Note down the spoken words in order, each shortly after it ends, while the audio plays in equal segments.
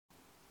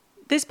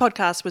This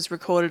podcast was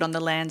recorded on the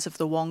lands of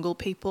the Wongal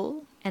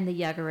people and the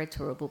Yagara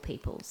Turrbal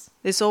peoples.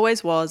 This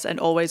always was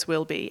and always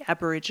will be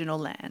Aboriginal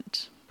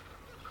land.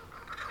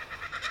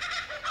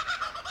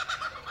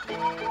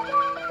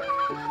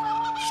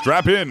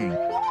 Strap in.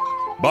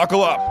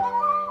 Buckle up.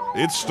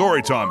 It's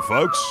story time,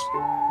 folks.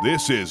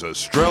 This is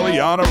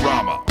Australiana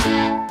Rama.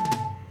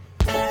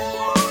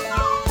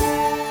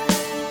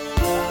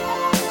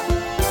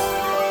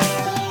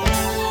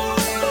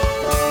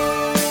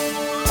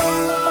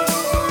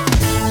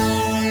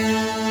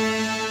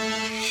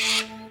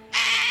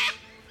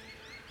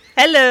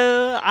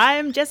 Hello,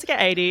 I'm Jessica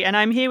Adey and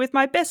I'm here with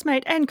my best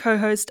mate and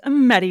co-host,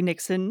 Maddie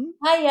Nixon.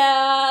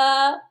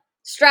 Hiya!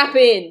 Strap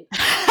in!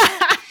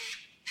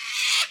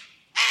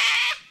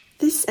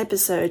 This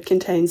episode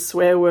contains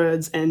swear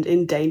words and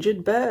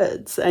endangered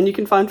birds, and you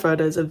can find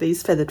photos of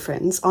these feathered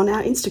friends on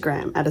our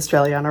Instagram at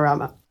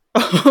Australianarama.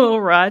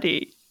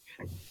 Alrighty.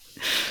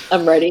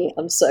 I'm ready.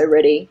 I'm so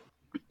ready.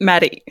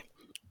 Maddie.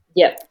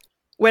 Yep.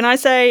 When I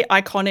say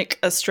iconic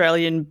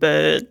Australian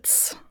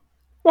birds,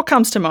 what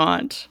comes to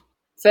mind?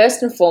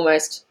 First and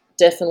foremost,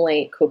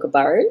 definitely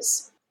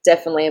kookaburras.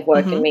 Definitely have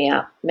woken me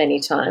up many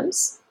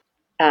times.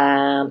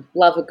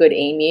 Love a good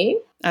emu.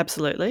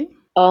 Absolutely.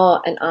 Oh,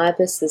 an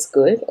ibis is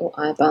good, or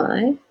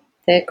ibi.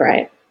 They're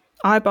great.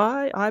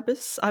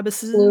 Ibises.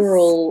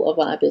 Plural of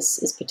ibis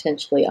is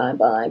potentially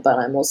ibi, but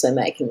I'm also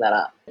making that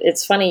up.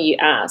 It's funny you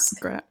ask,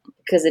 Great.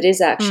 because it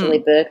is actually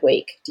Bird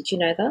Week. Did you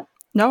know that?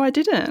 No, I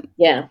didn't.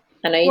 Yeah.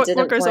 I know you didn't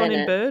What goes plan on in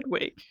it. Bird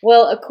Week?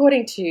 Well,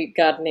 according to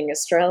Gardening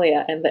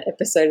Australia and the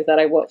episode that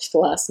I watched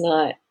last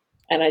night,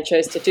 and I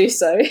chose to do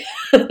so,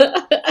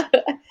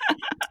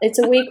 it's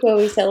a week where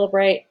we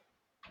celebrate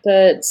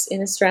birds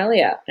in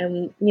Australia.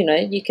 And, you know,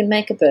 you can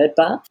make a bird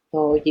bath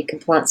or you can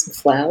plant some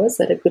flowers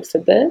that are good for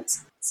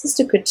birds. It's just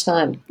a good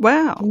time.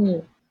 Wow.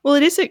 Well,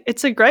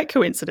 it's a great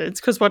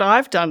coincidence because what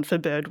I've done for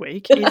Bird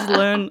Week is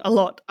learn a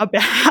lot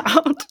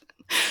about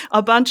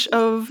a bunch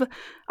of,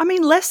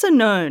 lesser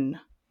known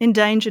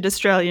endangered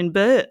Australian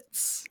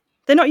birds.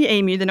 They're not your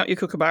emu, they're not your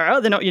kookaburra,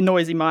 they're not your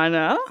noisy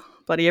myna,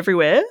 bloody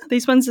everywhere.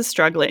 These ones are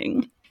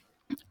struggling.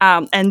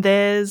 And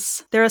there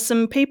are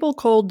some people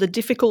called the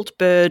Difficult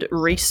Bird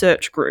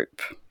Research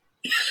Group.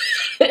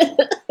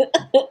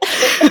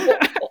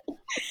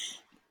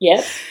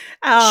 Yep,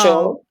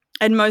 sure.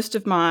 And most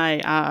of my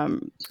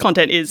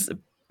content is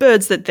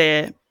birds that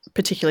they're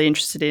particularly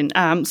interested in.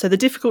 So the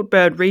Difficult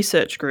Bird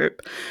Research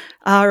Group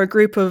are a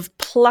group of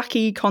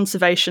plucky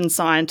conservation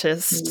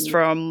scientists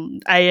from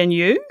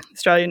ANU,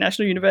 Australian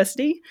National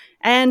University,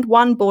 and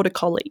one border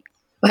collie.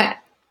 Wow.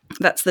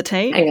 That's the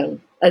team.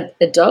 Hang on.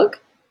 A dog?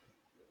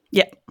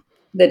 Yeah.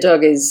 The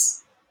dog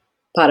is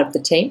part of the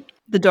team?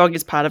 The dog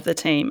is part of the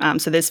team.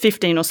 So there's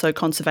 15 or so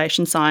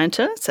conservation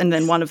scientists, and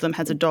then one of them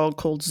has a dog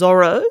called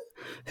Zorro,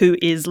 who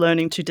is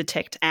learning to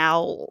detect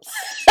owls.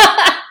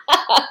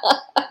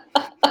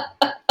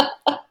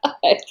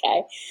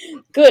 Okay,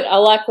 good. I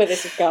like where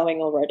this is going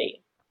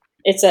already.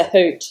 It's a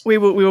hoot. We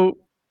will.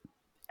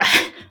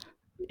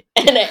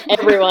 And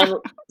everyone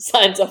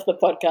signs off the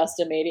podcast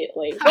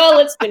immediately. Well,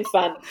 it's been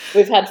fun.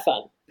 We've had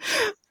fun.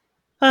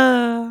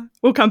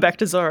 We'll come back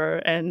to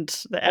Zorro and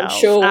the owls. I'm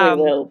sure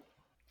we will.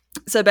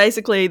 So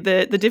basically,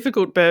 the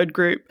Difficult Bird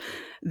Group,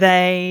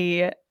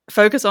 they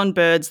focus on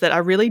birds that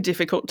are really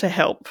difficult to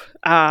help.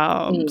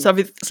 So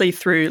obviously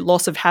through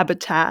loss of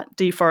habitat,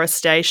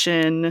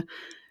 deforestation,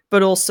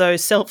 but also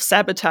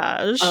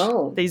self-sabotage,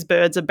 these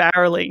birds are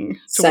barreling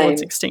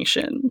towards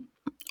extinction.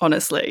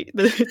 Honestly,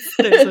 there's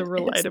a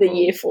relatable. It's the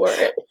year for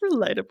it.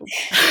 Relatable.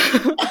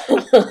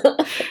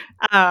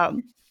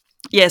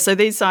 So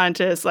these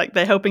scientists,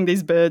 they're helping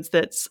these birds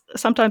that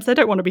sometimes they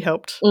don't want to be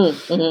helped.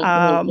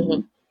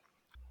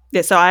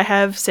 Yeah, so I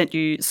have sent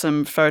you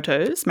some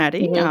photos,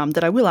 Maddie,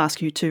 that I will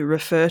ask you to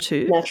refer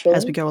to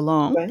as we go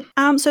along. Right.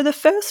 So the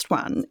first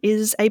one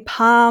is a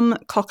palm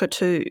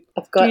cockatoo.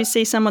 Do you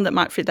see someone that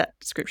might fit that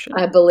description?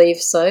 I believe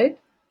so.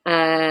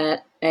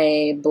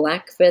 A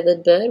black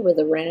feathered bird with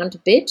a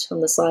round bit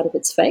on the side of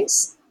its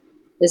face.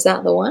 Is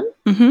that the one?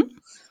 Mm-hmm.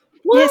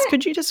 Yes,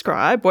 could you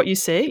describe what you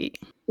see?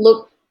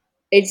 Look,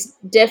 it's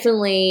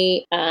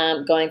definitely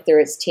going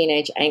through its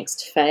teenage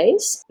angst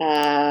phase,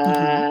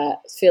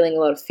 feeling a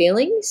lot of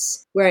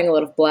feelings, wearing a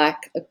lot of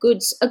black, a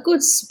good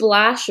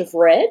splash of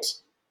red,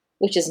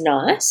 which is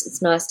nice.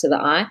 It's nice to the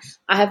eye.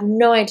 I have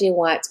no idea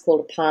why it's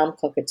called a palm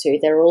cockatoo.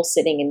 They're all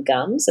sitting in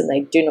gums and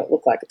they do not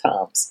look like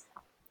palms.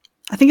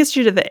 I think it's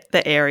due to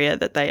the area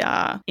that they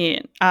are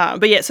in.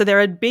 But yeah, so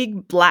they're a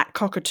big black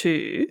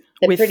cockatoo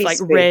with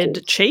spooky.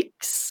 Red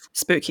cheeks,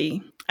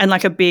 spooky, and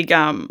like a big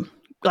a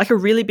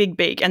really big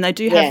beak, and they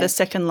do have the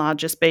second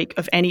largest beak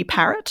of any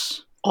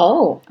parrot.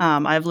 Oh.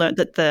 I've learned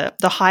that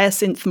the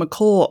hyacinth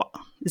macaw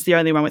is the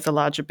only one with a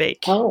larger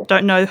beak. Oh.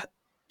 Don't know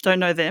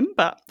them,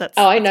 but that's.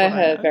 Oh, I know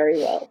her very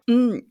well.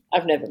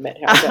 I've never met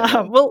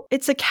her. Well,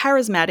 it's a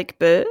charismatic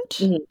bird.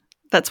 Mm-hmm.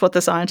 That's what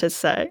the scientists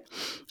say.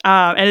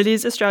 And it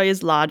is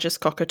Australia's largest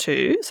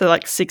cockatoo, so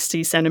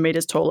 60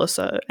 centimetres tall or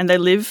so. And they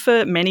live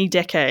for many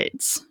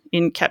decades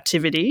in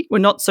captivity. We're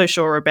not so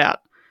sure about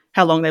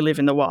how long they live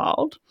in the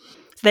wild.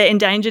 They're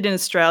endangered in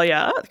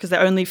Australia because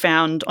they're only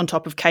found on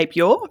top of Cape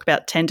York,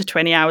 about 10 to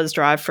 20 hours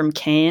drive from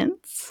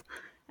Cairns.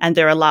 And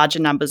there are larger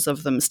numbers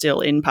of them still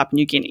in Papua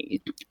New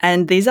Guinea.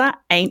 And these are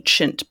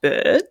ancient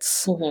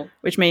birds,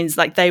 which means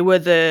like they were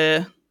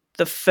the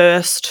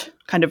first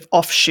kind of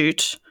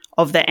offshoot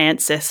of the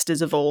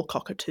ancestors of all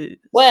cockatoos.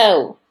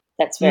 Well,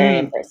 that's very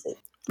impressive.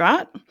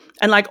 Right?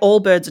 And like all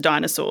birds are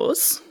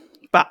dinosaurs,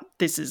 but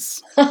this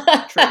is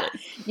truly.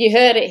 You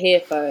heard it here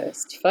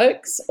first,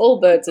 folks. All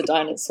birds are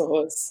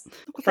dinosaurs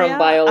from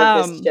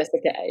biologist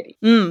Jessica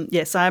Adey.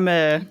 Yes, I'm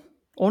a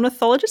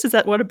ornithologist. Is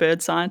that what a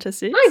bird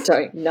scientist is? I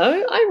don't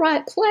know. I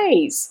write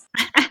plays.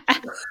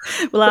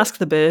 We'll ask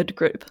the bird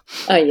group.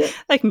 Oh, yeah.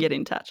 They can get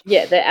in touch.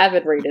 Yeah, they're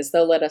avid readers.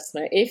 They'll let us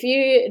know. If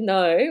you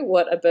know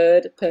what a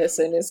bird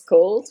person is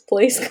called,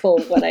 please call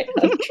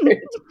 1-800.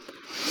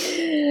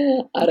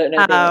 I don't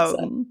know the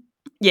answer.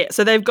 Yeah,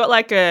 so they've got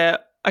like a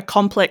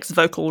complex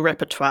vocal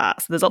repertoire.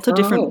 So there's lots of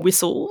different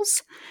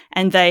whistles,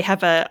 and they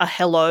have a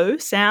hello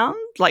sound.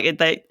 Like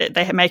they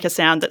make a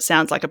sound that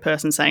sounds like a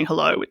person saying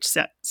hello, which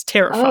sounds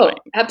terrifying.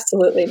 Oh,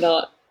 absolutely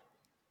not.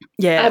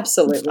 Yeah,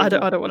 absolutely. I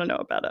don't want to know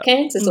about it.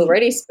 Cairns is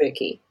already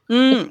spooky.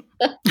 You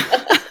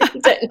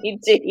don't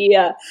need to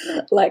hear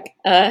like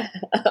a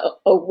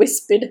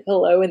whispered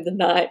hello in the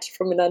night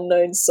from an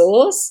unknown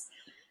source.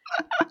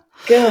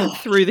 God.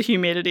 Through the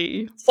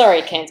humidity.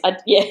 Sorry, Cairns.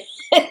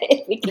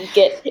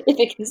 if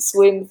we can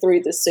swim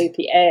through the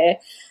soupy air.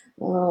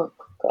 Oh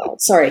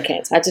God. Sorry,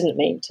 Cairns. I didn't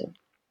mean to.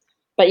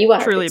 But you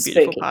are truly a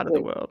beautiful part of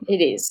the world.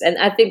 It is, and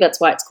I think that's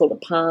why it's called a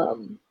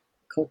palm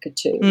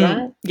cockatoo,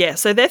 right? Yeah,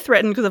 so they're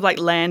threatened because of like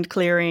land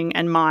clearing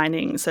and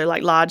mining, so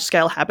like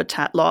large-scale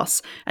habitat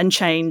loss and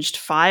changed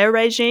fire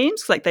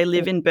regimes. Like they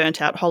live in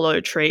burnt-out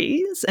hollow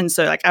trees, and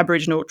so like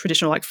Aboriginal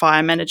traditional like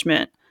fire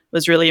management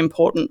was really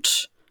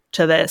important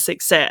to their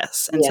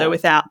success. And so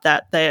without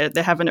that, they're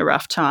having a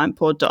rough time,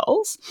 poor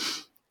dolls.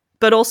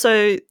 But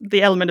also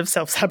the element of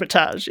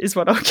self-sabotage is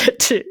what I'll get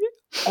to.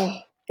 Oh,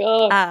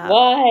 God,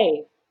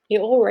 why?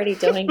 You're already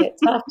doing it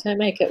tough. Don't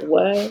make it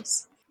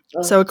worse.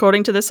 Oh. So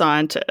according to the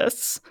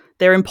scientists,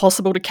 they're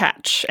impossible to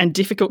catch and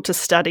difficult to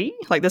study.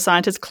 Like the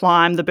scientists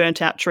climb the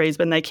burnt-out trees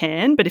when they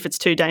can, but if it's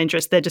too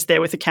dangerous, they're just there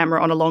with a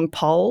camera on a long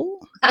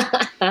pole.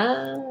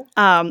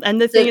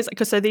 And the thing is,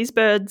 so these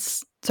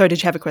birds... Sorry,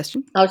 did you have a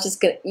question? I was just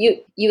going to...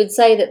 You would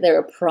say that they're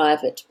a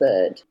private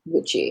bird,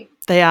 would you?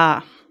 They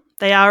are.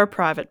 They are a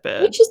private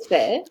bird. Which is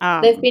fair.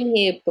 They've been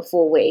here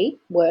before we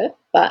were,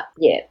 but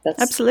yeah,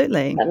 that's...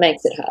 Absolutely. That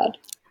makes it hard.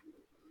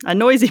 A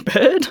noisy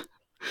bird,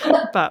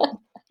 but...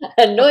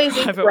 A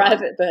noisy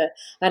private bird.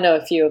 I know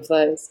a few of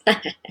those.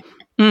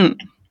 So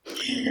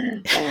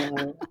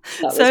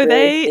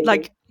they,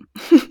 like...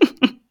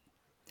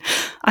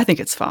 I think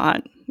it's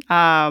fine.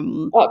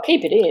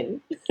 Keep it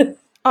in.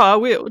 I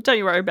will. Don't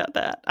you worry about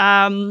that.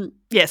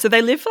 So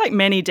they live for like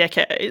many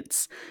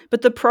decades,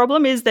 but the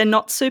problem is they're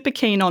not super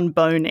keen on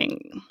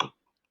boning.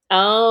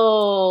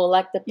 Oh,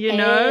 like the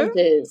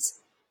pandas.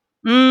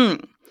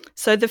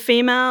 So the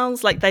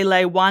females, like they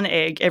lay one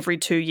egg every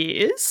 2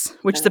 years,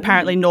 which is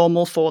apparently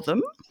normal for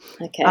them.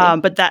 Okay.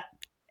 But that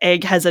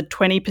egg has a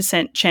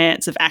 20%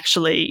 chance of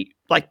actually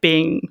like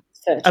being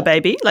a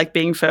baby, like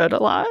being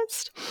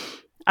fertilized.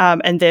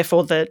 And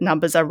therefore the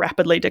numbers are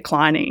rapidly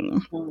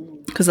declining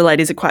because the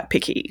ladies are quite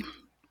picky.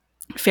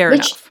 Fair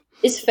enough.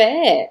 Which is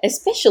fair,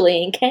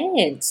 especially in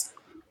Cairns.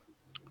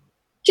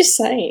 Just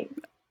saying.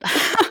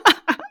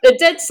 The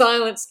dead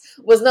silence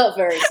was not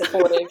very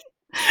supportive.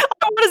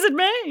 What does it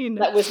mean?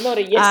 That was not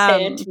a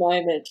yes and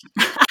moment.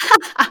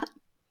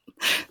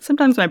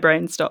 Sometimes my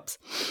brain stops.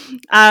 If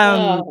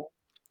I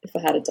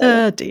had a dollar.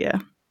 Oh, dear.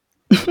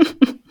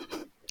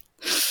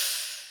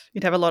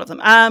 You'd have a lot of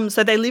them.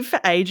 So they live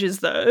for ages,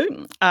 though.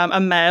 A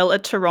male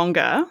at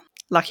Taronga,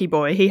 lucky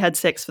boy, he had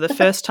sex for the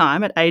first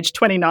time at age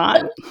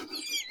 29.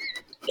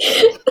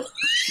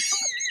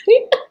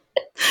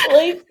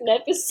 Please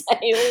never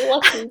say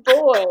lucky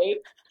boy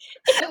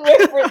in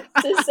reference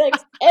to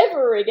sex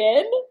ever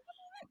again.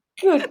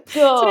 Good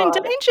God. It's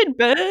an endangered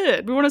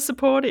bird. We want to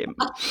support him.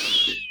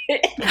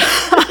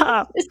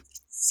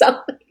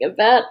 Something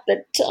about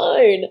the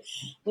tone. It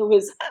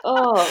was,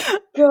 oh,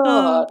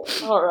 God.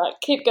 All right,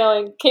 keep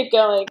going.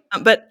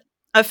 But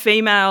a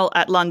female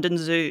at London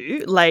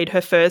Zoo laid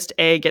her first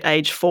egg at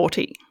age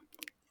 40.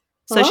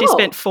 So she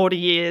spent 40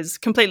 years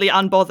completely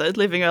unbothered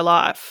living her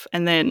life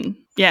and then,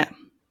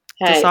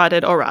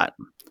 decided, all right,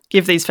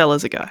 give these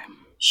fellas a go.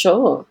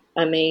 Sure.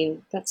 I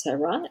mean, that's her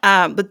right.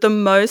 But the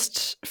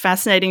most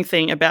fascinating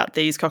thing about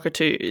these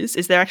cockatoos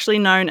is they're actually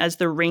known as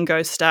the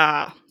Ringo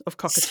Starr of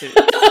cockatoos.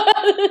 Sorry.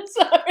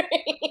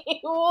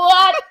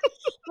 What?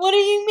 What do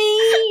you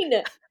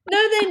mean?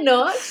 No, they're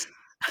not.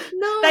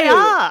 No. They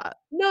are.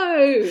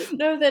 No,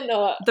 they're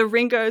not. The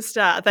Ringo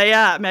Starr. They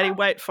are. Maddie,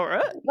 wait for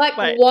it. Like,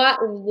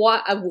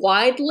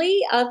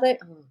 widely are they?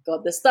 Oh,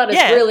 God, the stutter's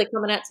really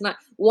coming out tonight.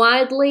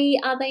 Widely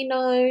are they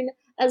known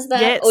as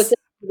that? Yes. Or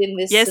in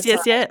this society?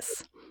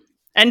 Yes.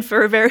 And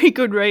for a very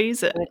good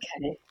reason.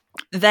 Okay.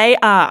 They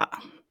are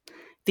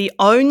the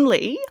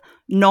only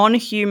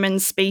non-human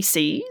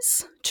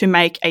species to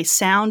make a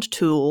sound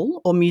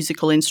tool or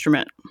musical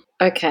instrument.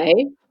 Okay.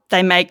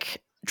 They make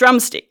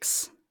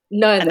drumsticks.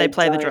 No, And they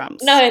play the don't.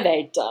 drums. No,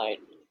 they don't.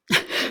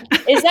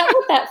 Is that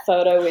what that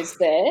photo is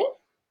there?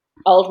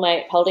 Old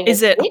mate holding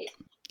Is a it? stick?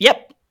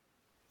 Yep.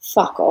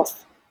 Fuck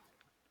off.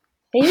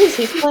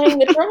 He's playing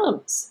the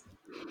drums.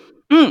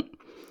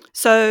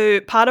 So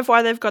part of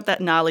why they've got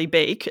that gnarly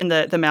beak, and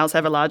the males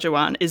have a larger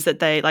one, is that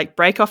they like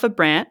break off a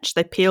branch,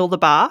 they peel the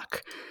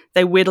bark,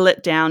 they whittle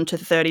it down to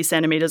 30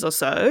 centimeters or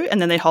so,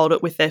 and then they hold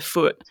it with their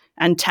foot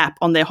and tap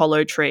on their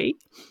hollow tree.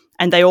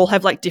 And they all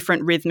have like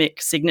different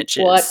rhythmic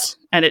signatures. What?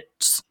 And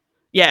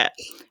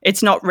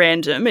it's not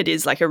random. It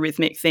is like a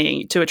rhythmic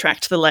thing to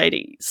attract the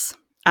ladies.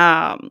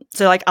 So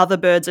like other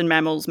birds and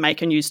mammals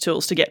make and use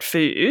tools to get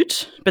food,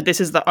 but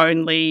this is the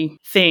only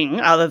thing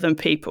other than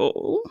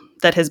people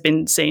that has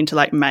been seen to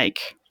like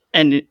make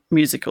a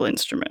musical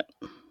instrument.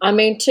 I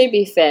mean, to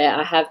be fair,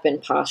 I have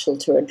been partial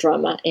to a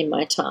drummer in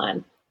my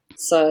time.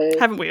 So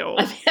Haven't we all?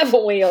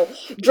 haven't we all?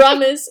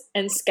 Drummers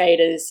and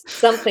skaters,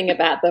 something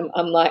about them,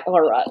 I'm like,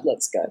 all right,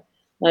 let's go.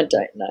 I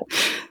don't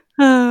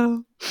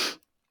know.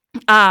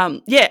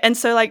 Yeah, and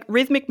so like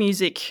rhythmic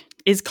music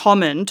is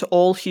common to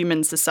all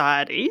human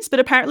societies, but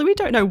apparently we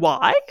don't know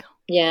why.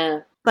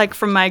 Yeah. Like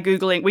from my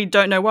Googling, we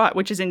don't know why,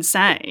 which is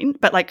insane.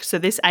 But like, so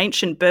this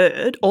ancient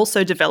bird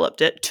also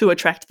developed it to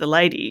attract the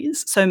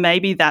ladies. So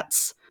maybe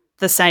that's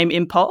the same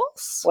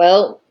impulse.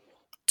 Well,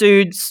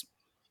 Dudes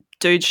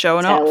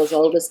showing tale off. as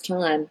old as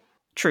time.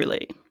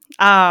 Truly.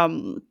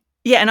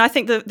 Yeah, and I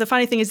think the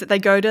funny thing is that they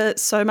go to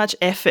so much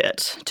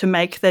effort to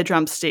make their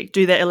drumstick,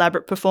 do their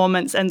elaborate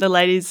performance, and the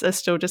ladies are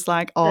still just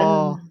like,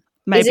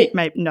 maybe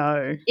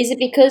no. Is it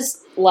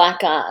because,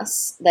 like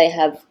us, they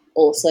have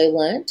also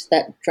learnt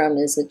that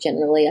drummers are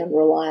generally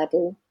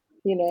unreliable,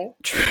 you know?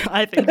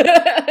 I think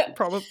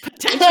probably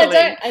potentially.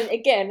 And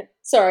again,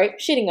 sorry,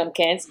 shitting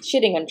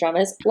on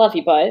drummers, love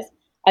you both.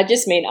 I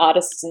just mean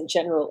artists in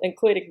general,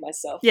 including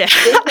myself. Yeah.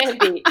 They can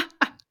be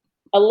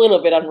a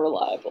little bit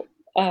unreliable.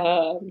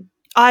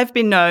 I've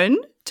been known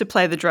to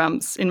play the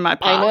drums in my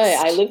past. I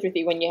know. I lived with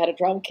you when you had a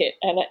drum kit,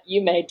 and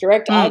you made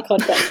direct eye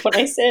contact when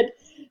I said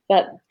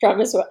that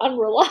drummers were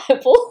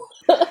unreliable.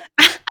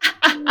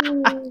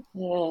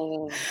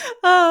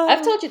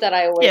 I've told you that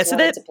I always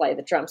wanted to play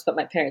the drums, but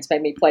my parents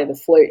made me play the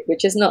flute,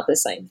 which is not the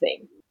same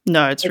thing.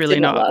 No, it's really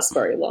didn't not. last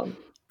very long.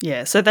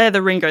 Yeah, so they're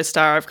the Ringo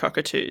Starr of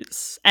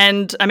cockatoos.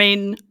 And, I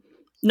mean,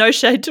 no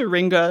shade to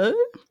Ringo,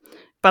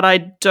 but I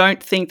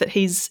don't think that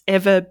he's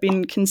ever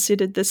been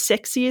considered the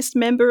sexiest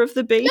member of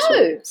the Beatles.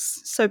 No.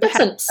 So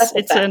perhaps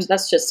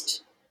that's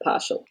just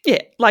partial.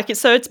 Yeah,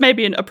 so it's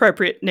maybe an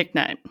appropriate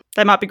nickname.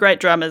 They might be great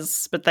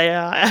drummers, but they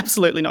are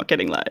absolutely not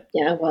getting laid.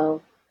 Yeah,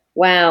 well,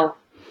 wow.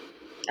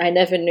 I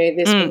never knew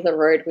this was the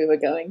road we were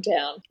going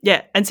down.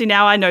 Yeah, and see,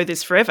 now I know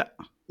this forever.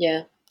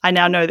 Yeah. I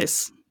now know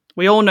this.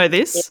 We all know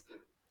this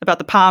about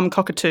the palm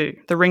cockatoo,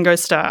 the Ringo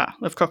Starr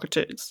of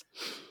cockatoos.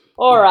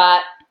 All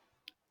right.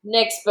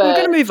 Next bird. We're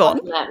going to move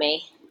on. At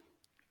me.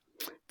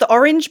 The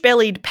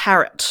orange-bellied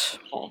parrot.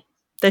 Okay.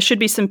 There should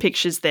be some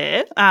pictures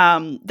there.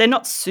 They're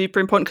not super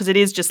important because it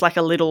is just like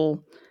a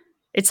little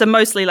 – it's a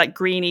mostly like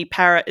greeny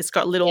parrot. It's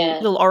got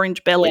little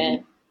orange belly. Yeah,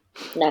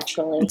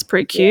 naturally. It's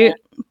pretty cute.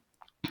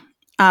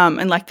 Yeah.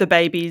 And like the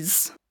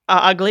babies are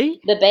ugly.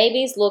 The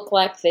babies look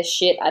like the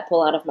shit I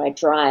pull out of my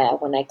dryer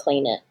when I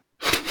clean it.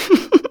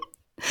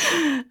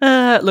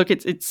 Look,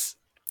 it's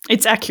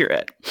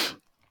accurate.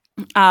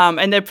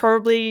 And they've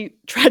probably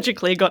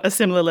tragically got a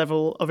similar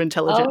level of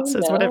intelligence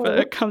as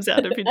whatever comes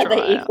out of your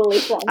dryer. Are they equally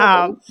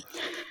flammable?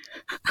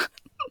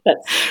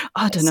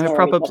 I don't know,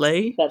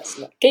 probably. That's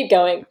not, keep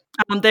going.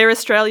 They're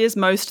Australia's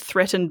most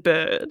threatened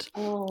bird.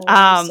 Oh,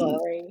 I'm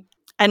sorry.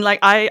 And like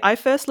I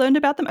first learned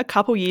about them a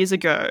couple years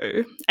ago,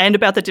 and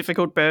about the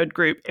difficult bird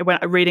group when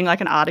reading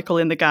like an article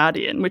in The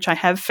Guardian, which I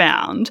have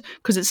found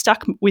because it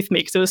stuck with me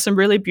because there was some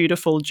really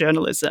beautiful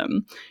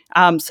journalism.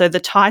 So the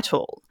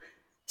title,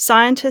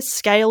 Scientists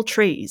Scale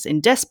Trees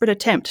in Desperate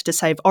Attempt to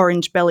Save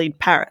Orange-Bellied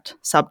Parrot,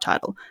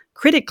 subtitle,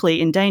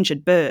 Critically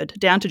Endangered Bird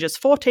Down to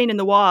Just 14 in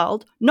the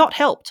Wild, Not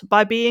Helped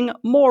by Being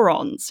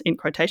Morons, in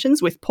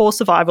quotations, with Poor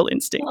Survival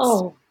Instincts.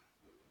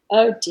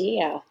 Oh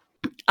dear.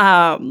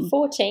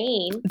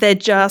 14. They're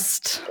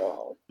just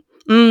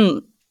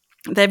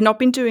they've not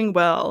been doing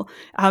well.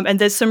 And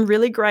there's some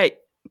really great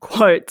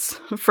quotes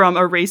from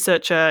a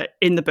researcher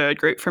in the bird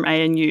group from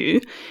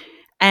ANU.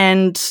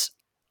 And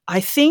I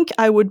think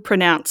I would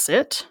pronounce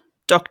it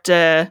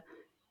Dr.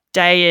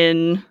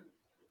 Dejan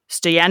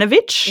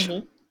Stojanovic.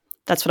 Mm-hmm.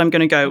 That's what I'm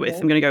going to go with.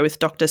 I'm going to go with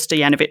Dr.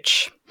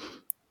 Stojanovic.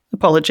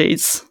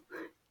 Apologies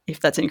if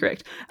that's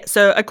incorrect.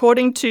 So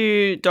according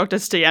to Dr.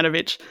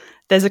 Stojanovic,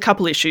 there's a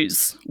couple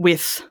issues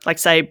with, like,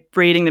 say,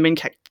 breeding them in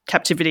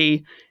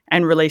captivity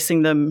and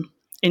releasing them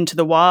into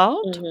the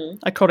wild,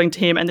 according to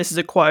him. And this is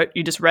a quote,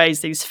 you just raise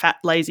these fat,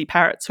 lazy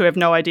parrots who have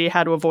no idea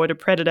how to avoid a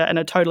predator and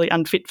are totally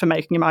unfit for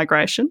making a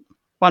migration.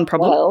 One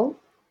problem. Well,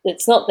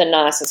 it's not the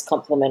nicest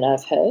compliment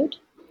I've heard.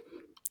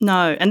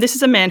 No, and this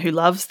is a man who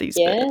loves these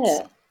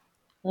birds.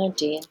 Oh,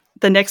 dear.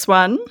 The next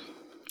one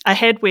a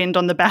headwind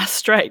on the Bass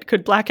Strait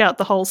could black out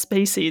the whole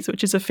species,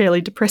 which is a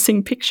fairly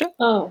depressing picture.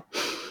 Oh.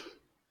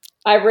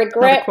 I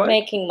regret quote.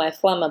 making my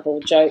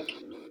flammable joke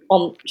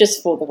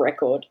just for the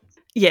record.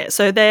 Yeah,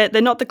 so they're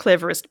not the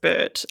cleverest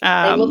bird.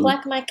 They look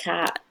like my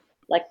cat.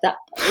 And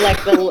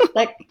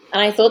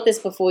I thought this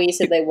before you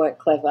said they weren't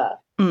clever.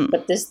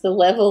 But the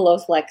level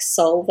of like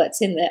soul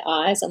that's in their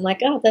eyes, I'm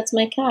like, oh, that's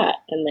my cat.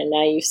 And then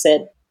now you've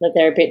said that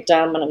they're a bit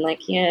dumb, and I'm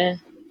like, yeah,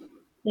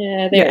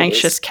 there Your it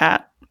anxious is.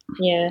 cat.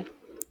 Yeah.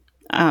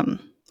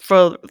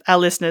 For our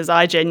listeners,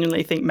 I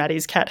genuinely think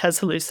Maddie's cat has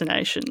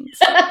hallucinations.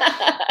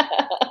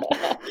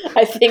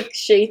 I think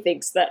she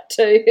thinks that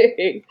too.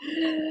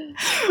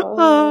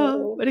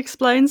 It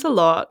explains a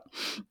lot.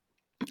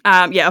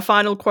 A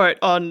final quote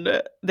on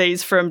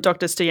these from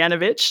Dr.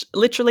 Stoyanovich.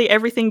 Literally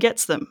everything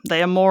gets them.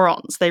 They are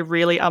morons. They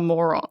really are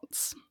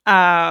morons.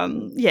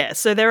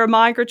 So they're a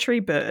migratory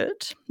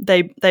bird.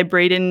 They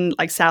breed in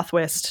like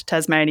southwest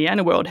Tasmania in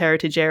a World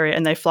Heritage Area,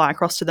 and they fly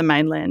across to the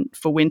mainland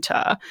for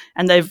winter.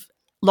 And they've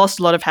lost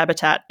a lot of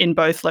habitat in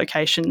both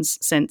locations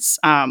since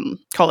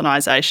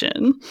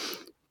colonisation,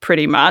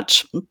 pretty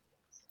much.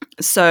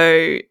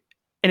 So,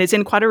 and it's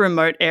in quite a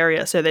remote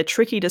area, so they're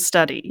tricky to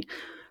study.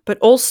 But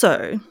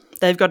also,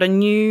 they've got a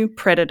new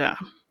predator.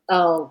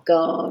 Oh,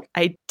 God.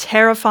 A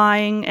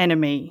terrifying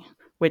enemy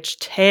which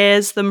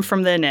tears them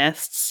from their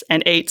nests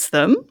and eats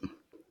them.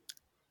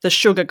 The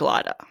sugar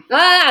glider.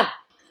 Ah!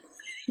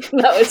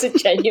 That was a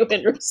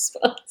genuine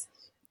response.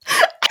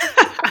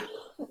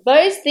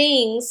 Those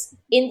things,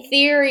 in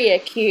theory, are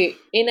cute.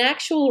 In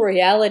actual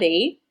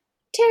reality,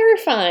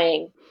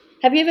 terrifying.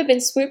 Have you ever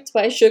been swooped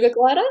by a sugar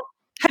glider?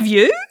 Have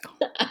you?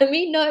 I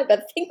mean, no,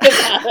 but think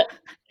about it.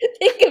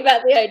 Think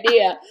about the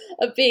idea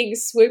of being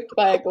swooped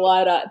by a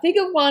glider. Think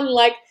of one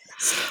like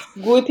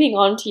swooping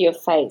onto your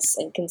face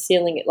and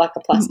concealing it like a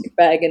plastic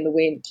bag in the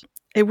wind.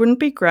 It wouldn't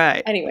be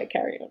great. Anyway,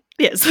 carry on.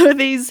 Yeah, so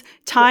these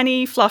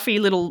tiny, fluffy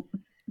little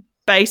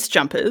base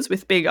jumpers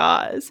with big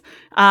eyes,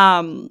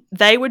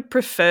 they would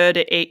prefer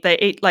to eat, they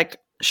eat like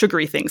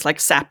sugary things like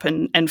sap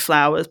and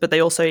flowers, but they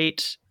also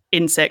eat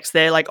insects.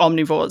 They're like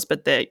omnivores,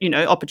 but they're,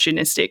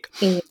 opportunistic.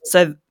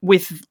 So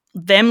with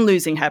them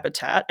losing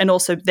habitat and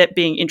also that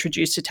being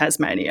introduced to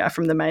Tasmania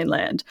from the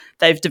mainland,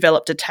 they've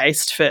developed a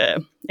taste for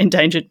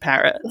endangered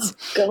parrots.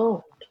 Oh,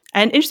 God.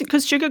 And interesting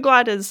because sugar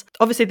gliders,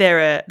 obviously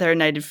they're a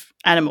native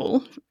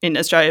animal in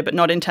Australia, but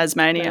not in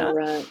Tasmania. Oh,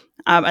 right.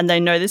 And they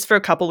know this for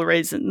a couple of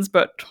reasons.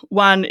 But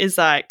one is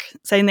like,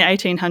 say in the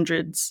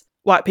 1800s,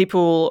 white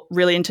people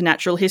really into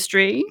natural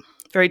history,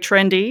 very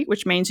trendy,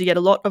 which means you get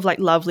a lot of like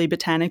lovely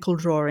botanical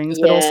drawings,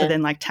 but also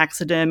then like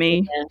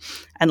taxidermy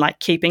and like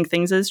keeping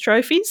things as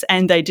trophies.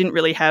 And they didn't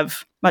really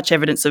have much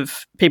evidence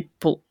of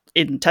people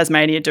in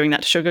Tasmania doing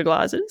that to sugar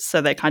gliders.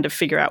 So they kind of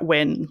figure out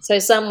when. So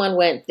someone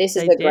went, this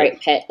is a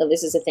great pet, or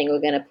this is a thing we're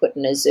going to put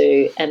in a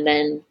zoo. And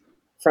then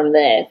from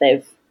there,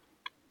 they've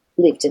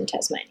lived in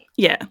Tasmania.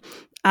 Yeah.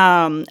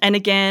 And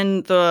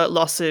again, the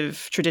loss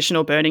of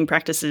traditional burning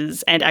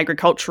practices and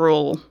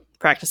agricultural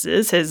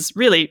practices has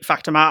really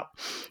fucked them up.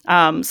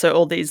 So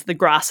all the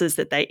grasses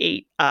that they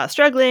eat are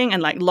struggling,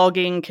 and like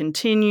logging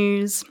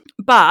continues.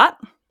 But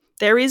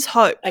there is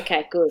hope.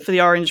 Okay, good. For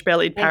the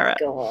orange-bellied parrot.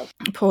 Thank God.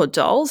 Poor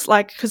dolls.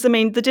 Because,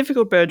 the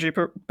difficult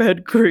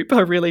bird group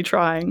are really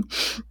trying.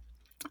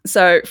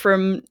 So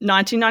from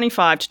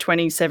 1995 to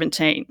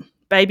 2017,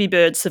 baby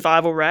bird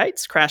survival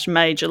rates crashed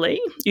majorly.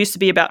 Used to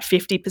be about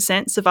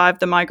 50% survived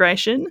the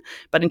migration,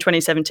 but in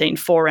 2017,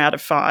 4 out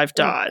of 5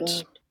 died.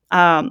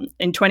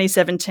 In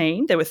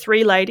 2017, there were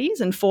 3 ladies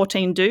and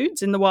 14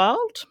 dudes in the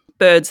wild.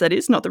 Birds, that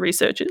is, not the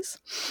researchers.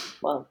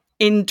 Wow.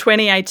 In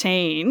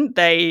 2018,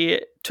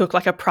 they took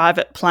like a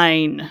private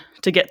plane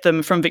to get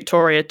them from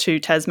Victoria to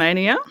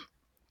Tasmania.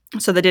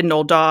 So they didn't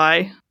all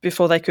die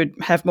before they could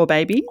have more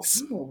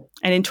babies. Oh.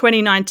 And in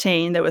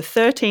 2019, there were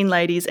 13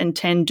 ladies and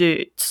 10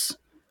 dudes,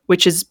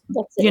 which is,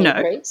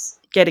 increase.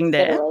 Getting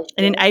there.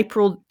 And in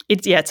April,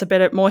 it's a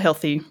better, more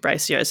healthy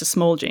ratio. It's a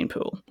small gene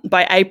pool.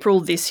 By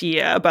April this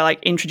year, by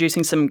like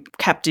introducing some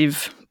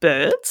captive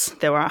birds,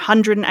 there were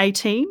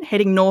 118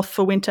 heading north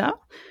for winter.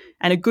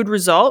 And a good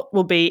result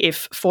will be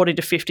if 40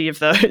 to 50 of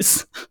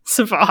those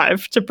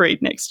survive to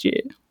breed next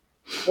year.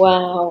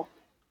 Wow.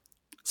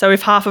 So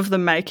if half of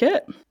them make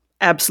it,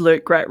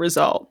 absolute great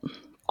result.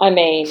 I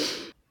mean,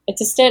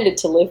 it's a standard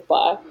to live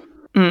by.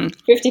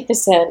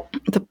 50%.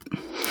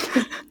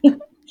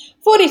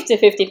 40 to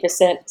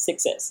 50%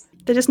 success.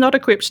 They're just not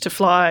equipped to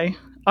fly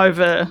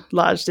over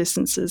large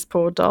distances,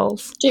 poor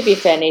dolls. To be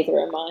fair, neither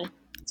am I.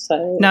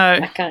 So no.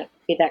 I can't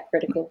be that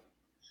critical.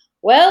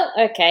 Well,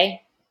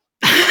 okay.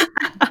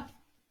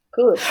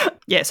 Good.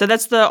 Yeah, so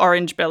that's the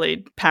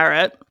orange-bellied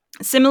parrot.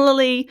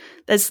 Similarly,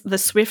 there's the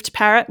swift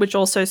parrot, which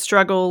also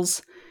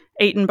struggles,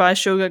 eaten by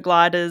sugar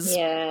gliders.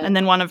 Yeah. And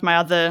then one of my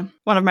other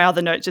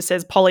notes just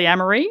says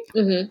polyamory.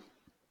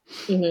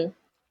 Mm-hmm. Mm-hmm.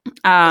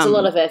 It's a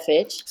lot of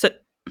effort. So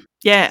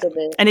yeah,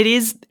 and it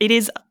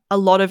is a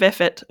lot of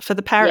effort for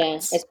the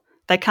parrots. Yeah,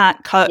 they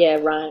can't cope. Yeah,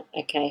 right.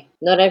 Okay.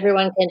 Not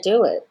everyone can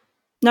do it.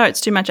 No, it's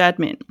too much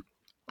admin.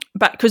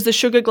 But because the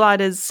sugar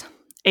gliders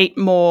eat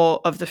more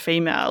of the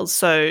females.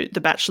 So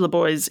the bachelor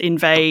boys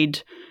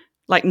invade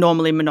like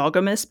normally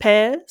monogamous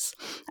pairs.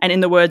 And in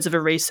the words of a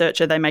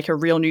researcher, they make a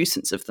real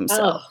nuisance of Oh,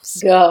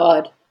 themselves.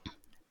 God.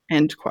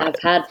 End quote. I've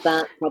had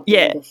that problem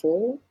Yeah.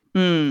 before.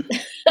 Mm.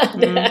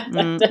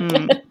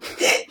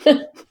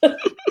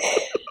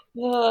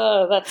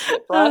 Oh, that's a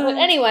bit private.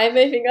 Anyway,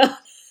 moving on.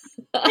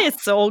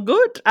 It's all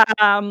good.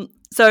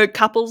 So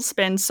couples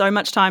spend so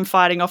much time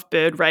fighting off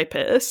bird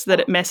rapists that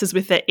it messes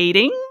with their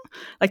eating.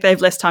 Like they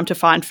have less time to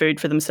find food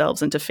for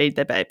themselves and to feed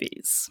their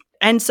babies.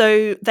 And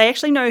so they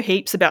actually know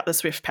heaps about the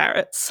swift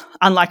parrots,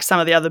 unlike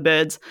some of the other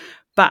birds.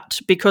 But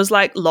because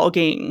like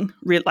logging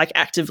like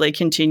actively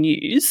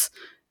continues,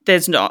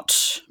 there's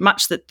not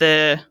much that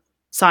the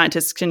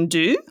scientists can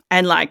do.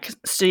 And like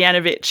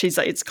Stojanovic, he's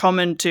like, it's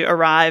common to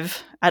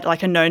arrive at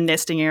like a known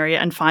nesting area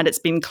and find it's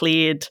been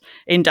cleared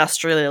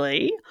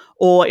industrially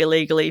or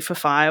illegally for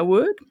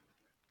firewood.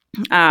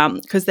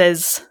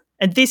 Because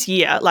and this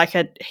year, like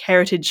a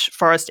heritage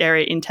forest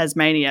area in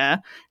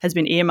Tasmania has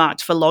been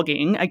earmarked for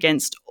logging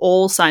against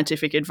all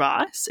scientific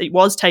advice. It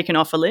was taken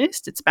off a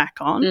list. It's back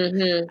on.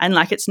 Mm-hmm. And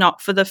like it's not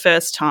for the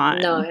first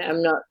time. No,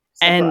 I'm not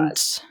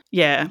surprised. And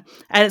yeah,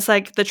 and it's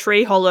like the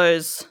tree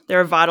hollows,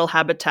 they're a vital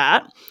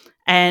habitat,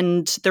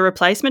 and the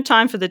replacement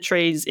time for the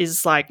trees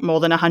is like more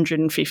than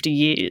 150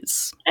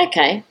 years.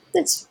 Okay,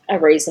 that's a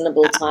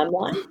reasonable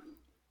timeline.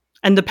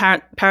 And the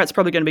parrot's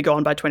probably going to be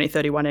gone by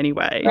 2031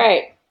 anyway.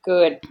 Great,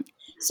 good.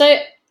 So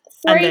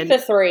And for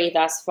 3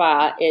 thus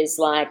far is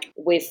like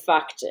we've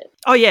fucked it.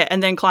 Oh yeah,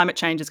 and then climate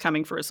change is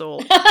coming for us all.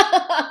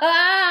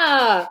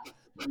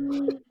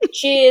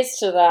 Cheers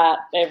to that,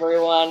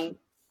 everyone.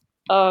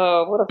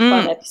 Oh, what a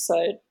fun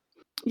episode.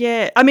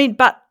 Yeah, I mean,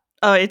 but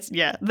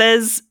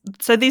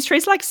so these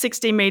trees are like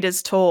 60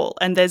 meters tall,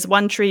 and there's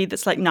one tree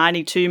that's like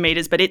 92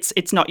 meters, but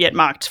it's not yet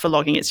marked for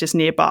logging. It's just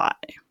nearby.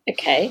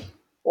 Okay,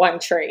 one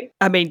tree.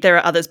 I mean, there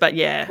are others, but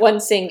yeah. One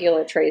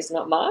singular tree is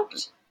not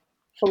marked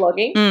for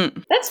logging.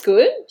 That's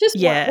good. Just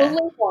one.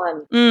 We'll leave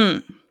one.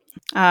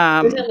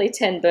 There's only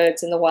 10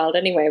 birds in the wild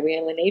anyway. We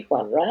only need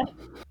one, right?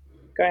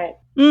 Great.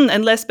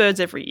 And less birds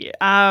every year.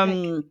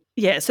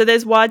 Yeah, so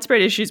there's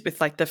widespread issues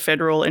with like the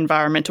Federal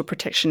Environmental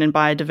Protection and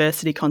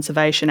Biodiversity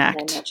Conservation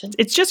Act.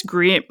 It's just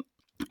grim.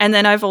 And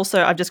then I've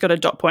just got a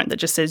dot point that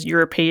just says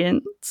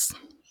Europeans,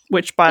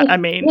 which I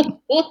mean...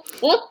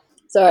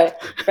 Sorry,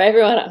 for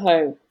everyone at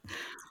home,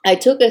 I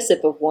took a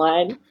sip of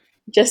wine,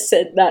 just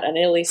said that and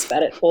nearly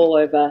spat it all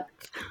over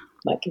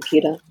my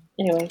computer.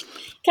 Anyway,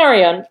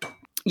 carry on.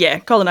 Yeah,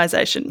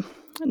 colonisation.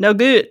 No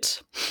good.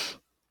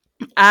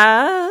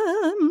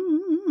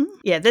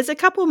 Yeah, there's a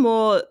couple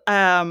more.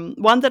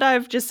 One that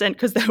I've just sent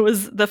because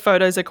the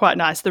photos are quite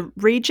nice. The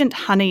Regent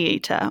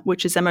Honeyeater,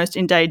 which is the most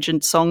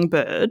endangered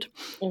songbird.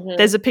 Mm-hmm.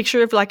 There's a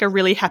picture of like a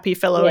really happy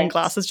fellow in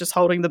glasses just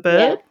holding the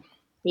bird.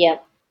 Yeah.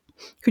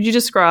 Could you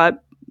describe,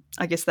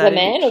 I guess, that the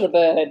man or the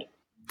bird?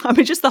 I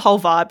mean, just the whole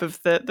vibe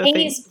of the thing.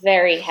 He's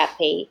very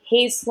happy.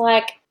 He's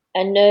like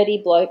a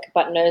nerdy bloke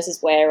but knows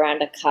his way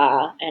around a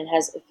car and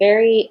has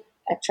very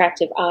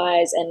attractive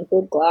eyes and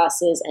good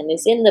glasses and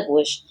is in the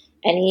bush.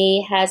 And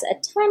he has a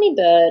tiny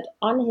bird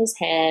on his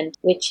hand,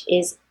 which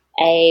is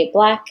a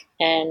black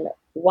and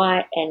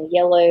white and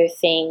yellow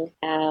thing.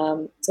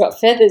 It's got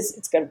feathers.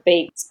 It's got a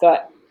beak.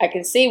 I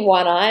can see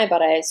one eye,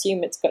 but I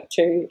assume it's got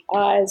 2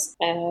 eyes.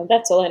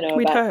 That's all I know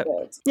about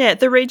birds. Yeah,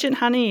 the Regent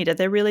Honeyeater,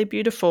 they're really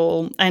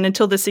beautiful. And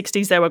until the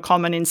 60s, they were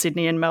common in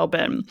Sydney and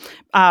Melbourne.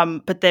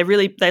 But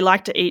they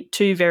like to eat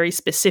 2 very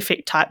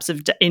specific types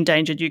of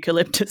endangered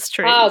eucalyptus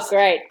trees. Oh,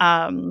 great.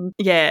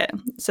 Yeah,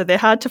 so they're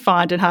hard to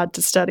find and hard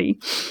to study,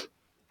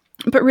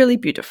 but really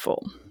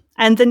beautiful.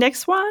 And the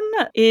next one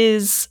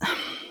is...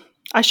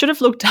 I should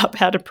have looked up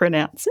how to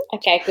pronounce it.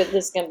 Okay, good.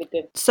 This is going to be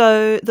good.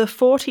 So the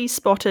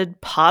 40-spotted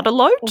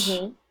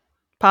pardalote,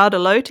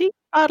 Pardalote,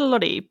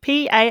 Pardalote.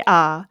 I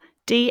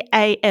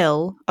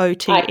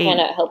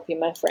cannot help you,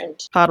 my friend.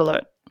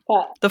 Pardalote.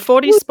 The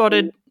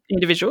 40-spotted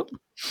individual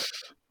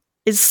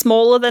is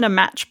smaller than a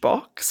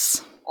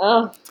matchbox.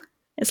 Oh.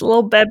 It's a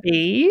little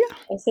baby.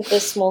 Is it the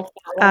small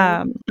fat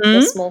one?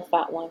 The small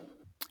fat one.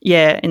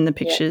 Yeah, in the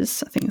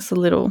pictures. Yeah. I think it's a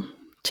little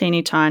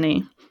teeny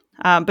tiny.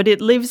 But it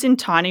lives in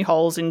tiny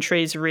holes in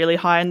trees really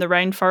high in the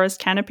rainforest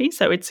canopy,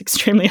 so it's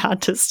extremely hard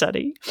to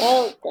study.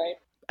 Oh, great.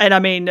 And I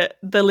mean,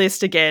 the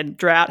list again,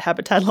 drought,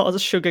 habitat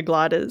loss, sugar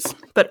gliders.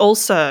 But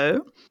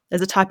also,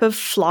 there's a type of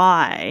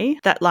fly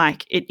that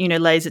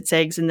lays its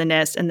eggs in the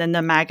nest and then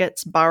the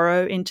maggots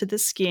burrow into the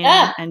skin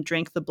and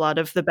drink the blood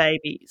of the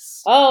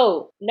babies.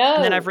 Oh, no.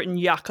 And then I've written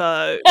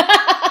yucko.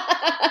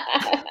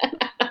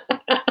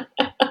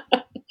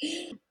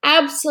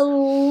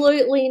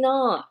 Absolutely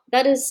not.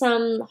 That is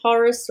some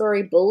horror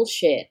story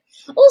bullshit.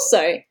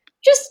 Also,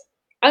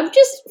 I'm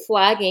just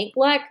flagging,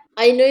 like,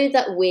 I knew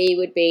that we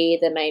would be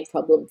the main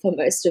problem for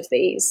most of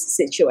these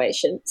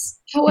situations.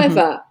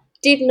 However,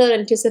 did not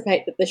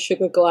anticipate that the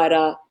sugar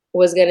glider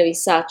was going to be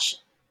such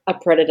a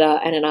predator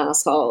and an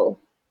asshole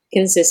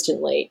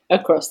consistently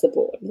across the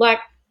board. Like,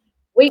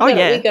 We Oh,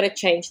 yeah. got to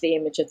change the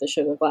image of the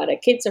sugar glider.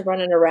 Kids are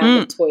running around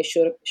with toy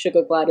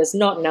sugar gliders,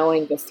 not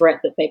knowing the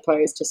threat that they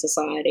pose to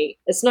society.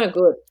 It's no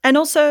good. And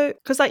also,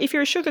 because like if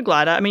you're a sugar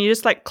glider, I mean, you're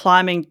just like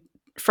climbing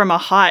from a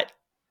height,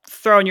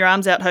 throwing your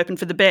arms out, hoping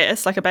for the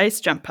best, like a base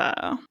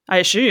jumper. I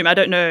assume. I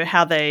don't know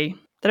how they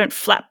don't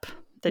flap.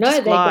 They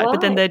just glide.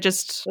 But then they're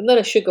just not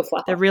a sugar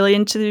flapper. They're really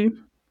into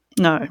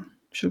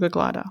sugar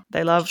glider.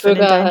 They love an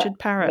endangered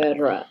parrot.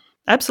 Murderer.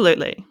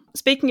 Absolutely.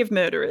 Speaking of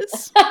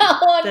murderers,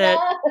 no.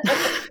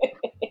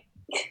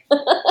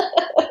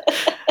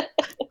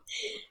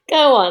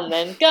 Go on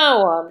then. Go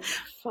on.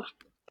 Fuck.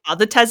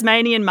 The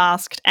Tasmanian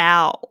masked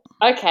owl.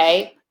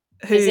 Okay.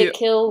 Does it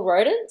kill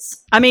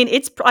rodents? I mean,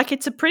 it's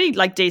a pretty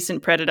like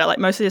decent predator. Like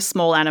mostly a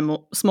small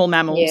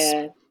mammals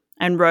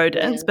and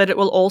rodents, but it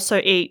will also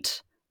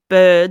eat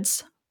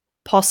birds,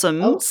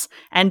 possums,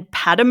 and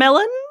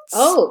pademelons.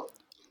 Oh,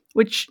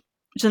 which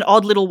is an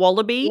odd little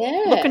wallaby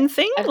looking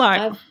thing.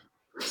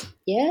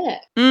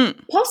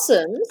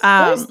 Possums.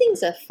 Those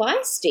things are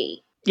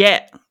feisty.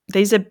 Yeah,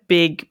 these are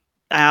big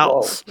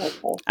owls.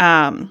 Whoa,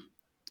 okay.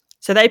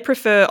 So they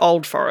prefer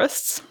old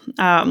forests,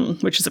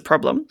 which is a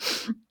problem.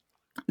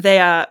 They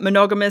are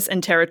monogamous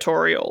and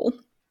territorial,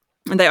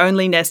 and they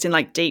only nest in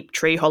like deep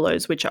tree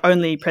hollows, which are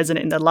only present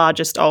in the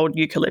largest old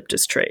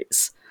eucalyptus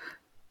trees.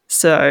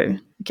 So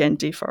again,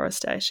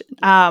 deforestation.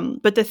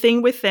 But the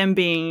thing with them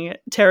being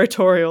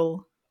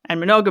territorial and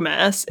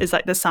monogamous is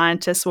like the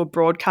scientists will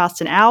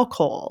broadcast an owl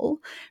call,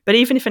 but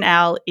even if an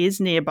owl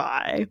is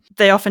nearby,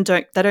 they often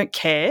don't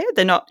care.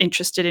 They're not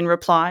interested in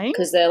replying.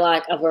 Because they're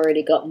like, I've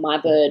already got my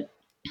bird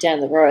down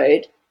the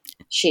road.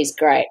 She's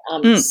great.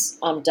 I'm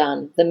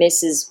done. The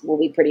missus will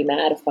be pretty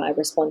mad if I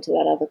respond to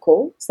that other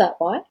call. Is that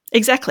why?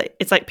 Exactly.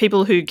 It's like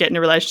people who get in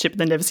a relationship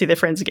and then never see their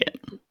friends again.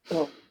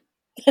 Oh.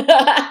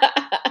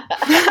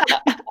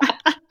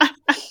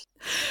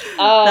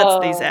 That's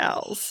these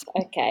owls.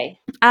 Okay.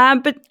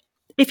 But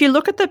if you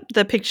look at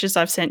the pictures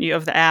I've sent you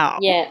of the owl,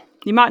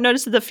 you might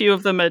notice that a few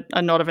of them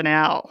are not of an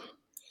owl.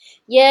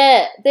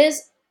 Yeah,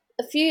 there's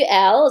a few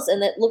owls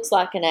and it looks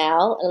like an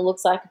owl and it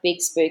looks like a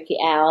big spooky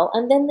owl,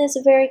 and then there's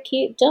a very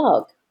cute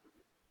dog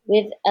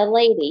with a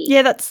lady.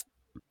 Yeah, that's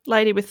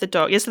lady with the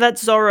dog. Yeah, so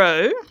that's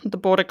Zorro, the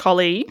Border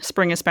Collie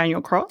Springer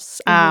Spaniel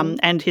cross,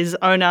 and his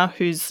owner,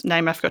 whose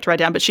name I forgot to write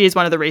down, but she is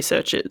one of the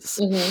researchers.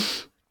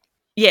 Mm-hmm.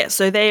 Yeah,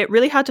 so they're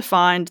really hard to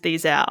find,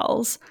 these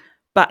owls,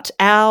 but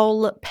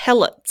owl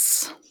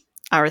pellets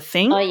are a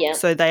thing. Oh, yeah.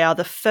 So they are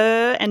the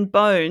fur and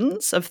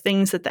bones of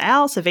things that the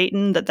owls have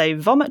eaten that they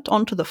vomit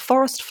onto the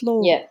forest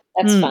floor. Yeah,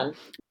 that's fun.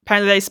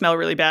 Apparently they smell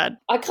really bad.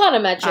 I can't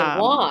imagine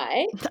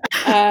why.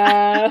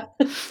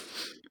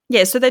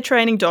 Yeah, so they're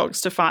training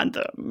dogs to find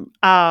them.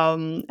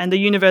 And the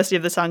University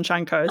of the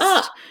Sunshine Coast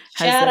has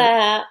shout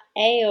out.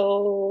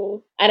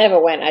 Ayo. I never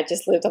went. I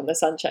just lived on the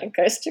Sunshine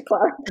Coast, to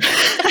clarify.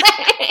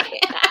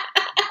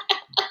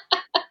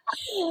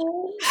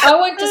 I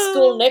went to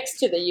school next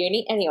to the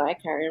uni. Anyway,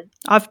 carry on.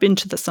 I've been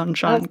to the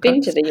Sunshine Coast. I've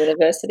been to the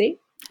university.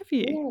 Have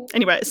you? Yeah.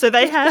 Anyway, so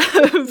they have...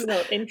 It's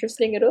not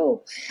interesting at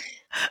all.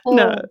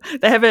 No,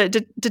 they have a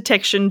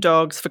detection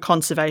dogs for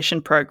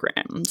conservation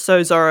program.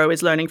 So Zorro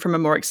is learning from a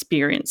more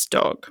experienced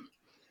dog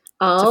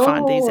to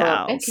find these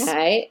owls.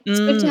 Okay. It's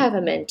good to have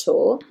a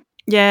mentor.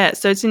 Yeah,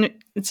 so it's an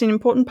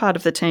important part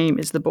of the team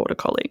is the Border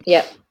Collie.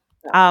 Yep.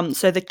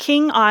 So the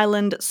King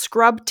Island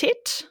Scrub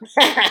Tit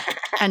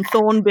and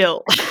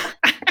Thornbill.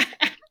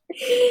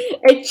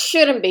 It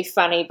shouldn't be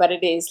funny, but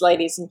it is,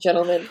 ladies and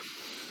gentlemen.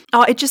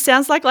 Oh, it just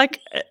sounds like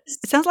it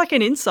sounds like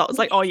an insult. It's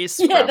like, oh, you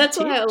scrub tit, that's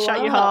why I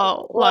shut your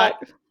hole. Like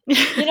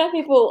you know,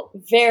 people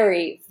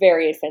very,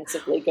 very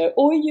offensively go,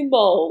 "Oh, you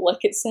mole!" Like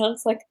it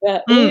sounds like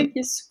that. Oh,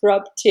 you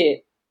scrub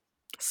tit,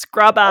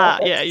 scrubber.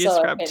 Yeah, you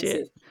scrub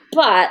tit.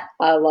 But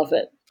I love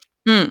it.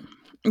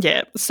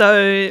 Yeah,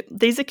 so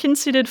these are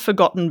considered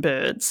forgotten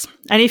birds.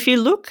 And if you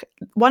look,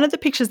 one of the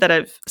pictures that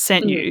I've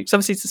sent you, because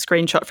obviously it's a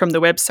screenshot from the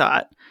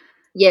website.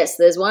 Yes,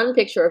 there's one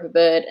picture of a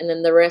bird and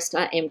then the rest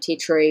are empty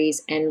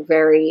trees and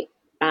very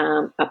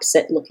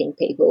upset-looking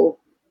people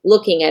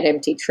looking at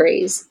empty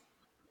trees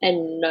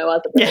and no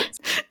other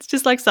birds. Yeah, it's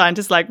just like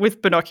scientists like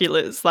with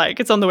binoculars. Like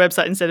it's on the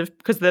website instead of,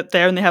 because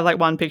they only have like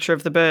one picture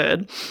of the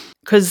bird.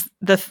 Because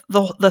the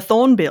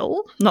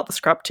thornbill, not the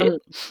scrub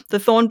tit, the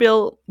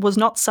thornbill was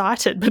not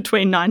sighted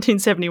between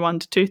 1971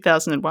 to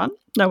 2001.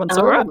 No one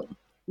saw it.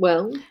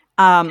 Well,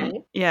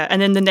 okay. Yeah,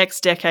 and then the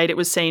next decade it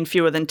was seen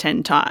fewer than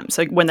 10 times.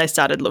 So when they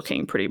started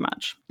looking, pretty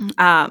much.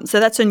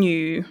 So that's a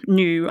new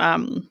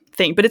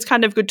thing. But it's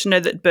kind of good to know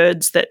that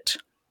birds that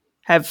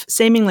have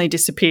seemingly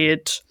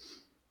disappeared,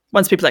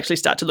 once people actually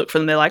start to look for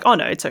them, they're like, oh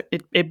no,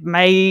 it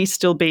may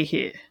still be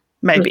here,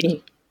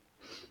 maybe,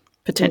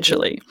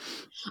 potentially.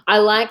 I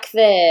like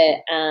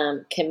their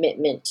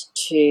commitment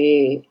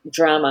to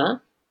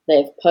drama.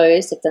 They've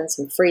done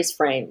some freeze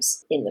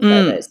frames in the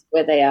photos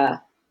where they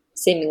are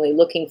seemingly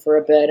looking for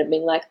a bird and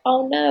being like,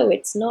 oh no,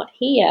 it's not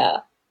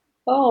here.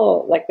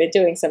 Oh, like they're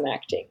doing some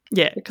acting.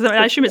 Yeah, because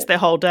I assume it's their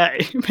whole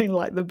day, being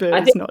like the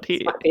bird is not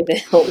here. It might be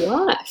their whole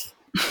life.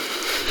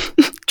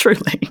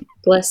 Truly.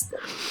 Bless them.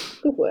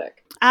 Good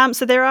work.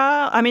 So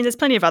there's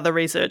plenty of other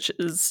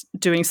researchers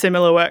doing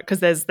similar work because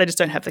they just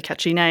don't have the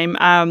catchy name.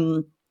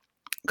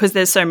 Because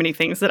there's so many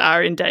things that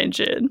are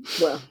endangered.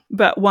 Well,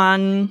 But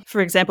one,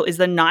 for example, is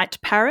the night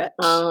parrot.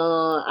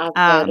 I've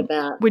heard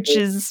about which this.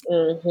 is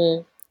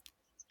Mhm.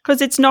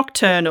 because it's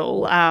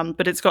nocturnal,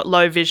 but it's got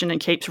low vision and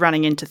keeps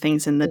running into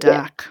things in the Yeah.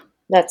 dark.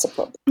 That's a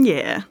problem.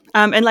 Yeah.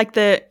 And like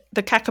the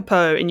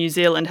kakapo in New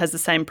Zealand has the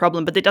same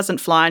problem, but it doesn't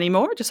fly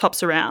anymore. It just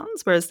hops around.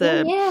 Whereas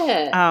Well,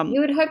 yeah. You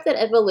would hope that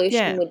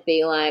evolution would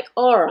be like,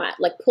 all right,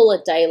 like pull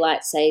a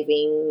daylight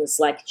savings,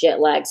 like jet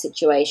lag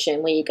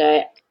situation where you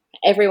go,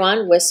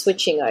 everyone, we're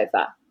switching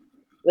over.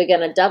 We're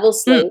going to double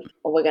sleep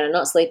or we're going to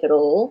not sleep at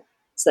all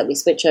so that we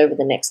switch over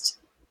the next.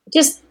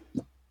 Just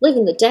live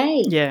in the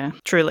day. Yeah,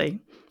 truly.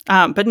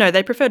 But no,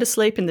 they prefer to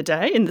sleep in the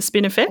day in the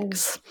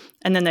spinifex,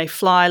 and then they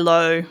fly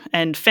low,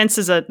 and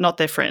fences are not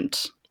their friend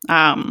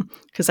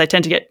because they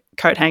tend to get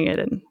coat-hanged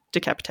and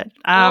decapitated.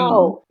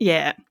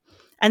 Yeah.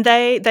 And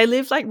they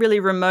live like really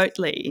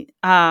remotely.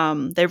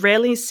 They're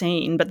rarely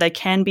seen, but they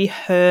can be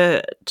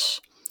heard,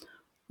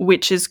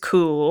 which is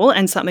cool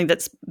and something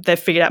they've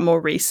figured out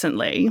more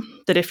recently,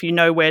 that if you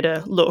know where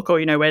to look or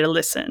you know where to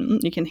listen,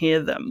 you can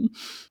hear them.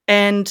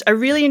 And a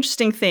really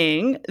interesting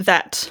thing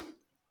that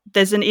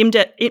there's an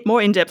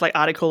more in-depth like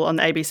article on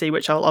the ABC,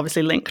 which I'll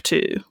obviously link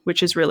to,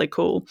 which is really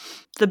cool.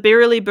 The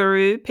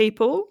Birriliburu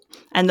people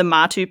and the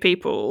Matu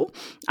people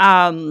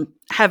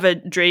have a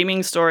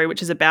dreaming story,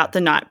 which is about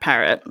the night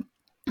parrot.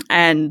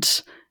 And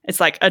it's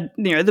like,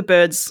 the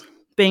bird's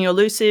being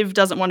elusive,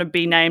 doesn't want to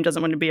be named,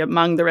 doesn't want to be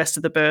among the rest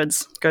of the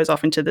birds, goes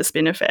off into the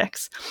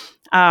spinifex,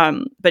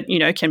 but,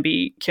 can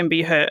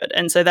be heard.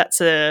 And so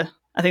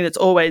I think that's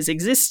always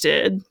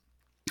existed.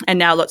 And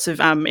now lots of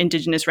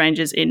Indigenous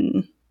rangers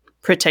in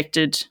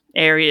protected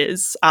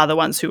areas are the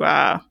ones who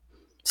are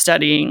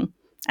studying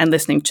and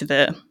listening to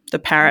the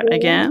parrot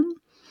again.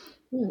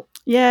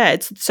 Yeah,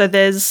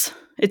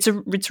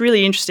 it's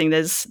really interesting.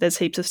 There's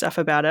heaps of stuff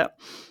about it.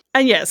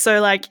 And yeah, so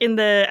like in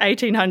the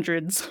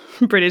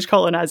 1800s, British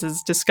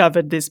colonizers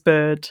discovered this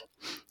bird,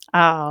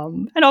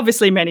 and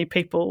obviously many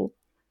people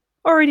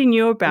already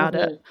knew about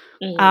it.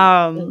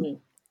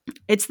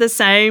 It's the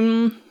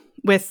same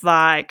with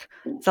like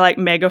the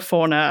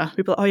megafauna.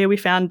 People, oh yeah, we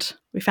found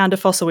a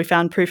fossil, we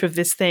found proof of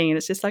this thing, and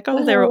it's just like,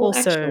 there are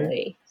also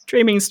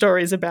dreaming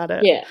stories about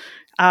it. Yeah.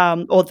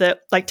 Or the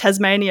like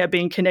Tasmania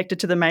being connected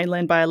to the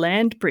mainland by a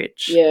land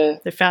bridge. Yeah.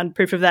 They found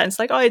proof of that. And it's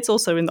like, it's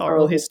also in the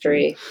oral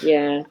history.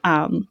 Yeah.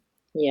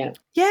 Yeah.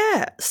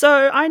 Yeah.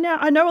 So I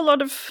know a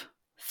lot of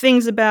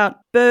things about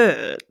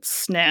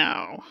birds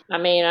now. I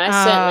mean, I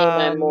certainly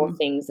know more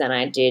things than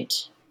I did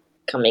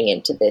coming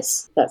into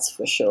this. That's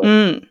for sure.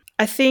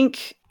 I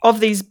think of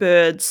these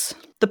birds,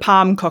 the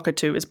palm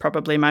cockatoo is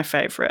probably my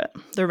favourite.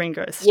 The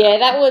Ringo Starr. Yeah,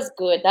 that was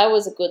good. That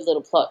was a good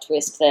little plot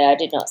twist there. I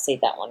did not see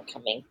that one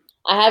coming.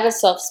 I have a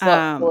soft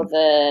spot for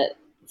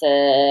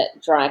the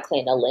dry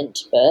cleaner lint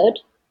bird,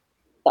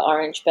 the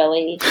orange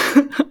belly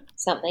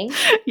something.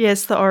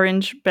 Yes, the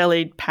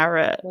orange-bellied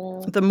parrot,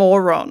 the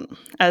moron,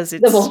 as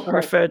it's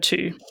referred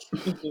to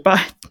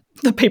by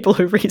the people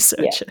who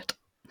research it.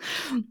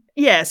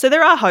 Yeah, so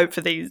there are hope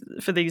for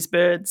these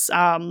birds.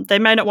 They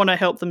may not want to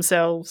help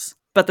themselves,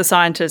 but the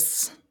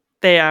scientists,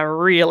 they are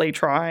really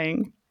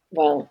trying.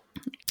 Well,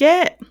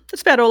 yeah,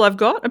 that's about all I've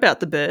got about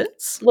the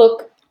birds.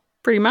 Look,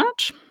 pretty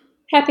much.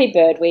 Happy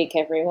Bird Week,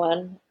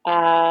 everyone.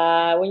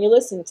 When you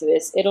listen to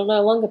this, it'll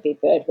no longer be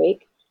Bird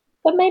Week,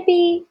 but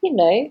maybe,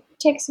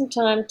 take some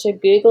time to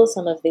Google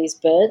some of these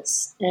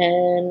birds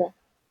and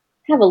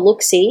have a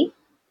look-see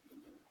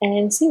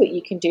and see what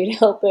you can do to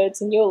help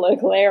birds in your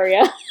local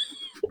area.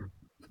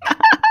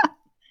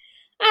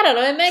 I don't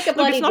know, make a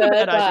bloody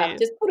bird bath.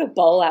 Just put a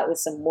bowl out with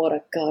some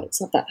water. God, it's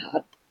not that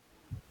hard.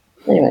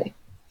 Anyway,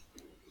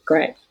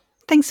 great.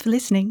 Thanks for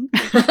listening.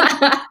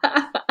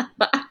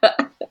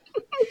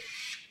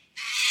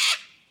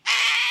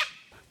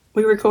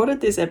 We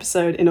recorded this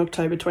episode in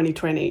October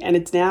 2020 and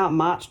it's now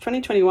March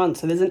 2021,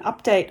 so there's an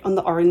update on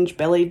the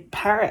orange-bellied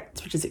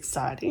parrots, which is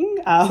exciting.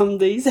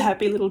 These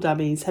happy little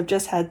dummies have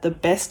just had the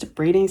best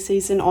breeding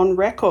season on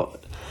record.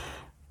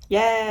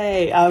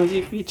 Yay!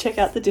 You check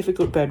out the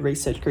Difficult Bird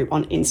Research Group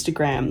on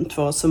Instagram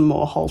for some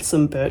more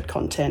wholesome bird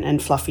content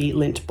and fluffy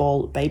lint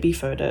ball baby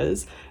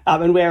photos.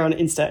 And we're on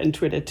Insta and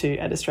Twitter too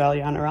at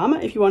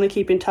Australianorama if you want to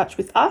keep in touch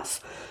with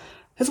us.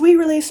 Because we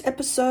release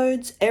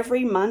episodes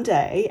every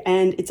Monday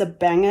and it's a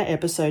banger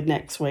episode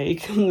next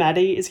week.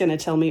 Maddie is going to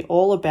tell me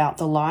all about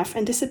the life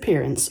and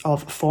disappearance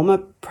of former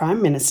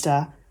Prime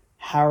Minister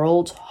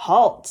Harold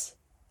Holt.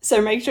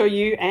 So make sure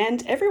you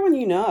and everyone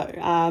you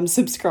know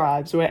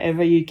subscribes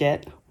wherever you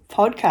get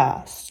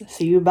podcasts.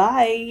 See you,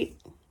 bye.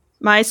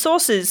 My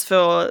sources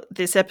for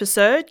this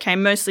episode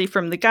came mostly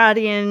from The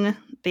Guardian,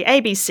 the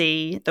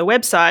ABC, the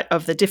website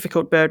of the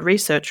Difficult Bird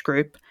Research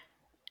Group,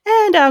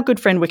 and our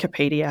good friend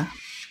Wikipedia.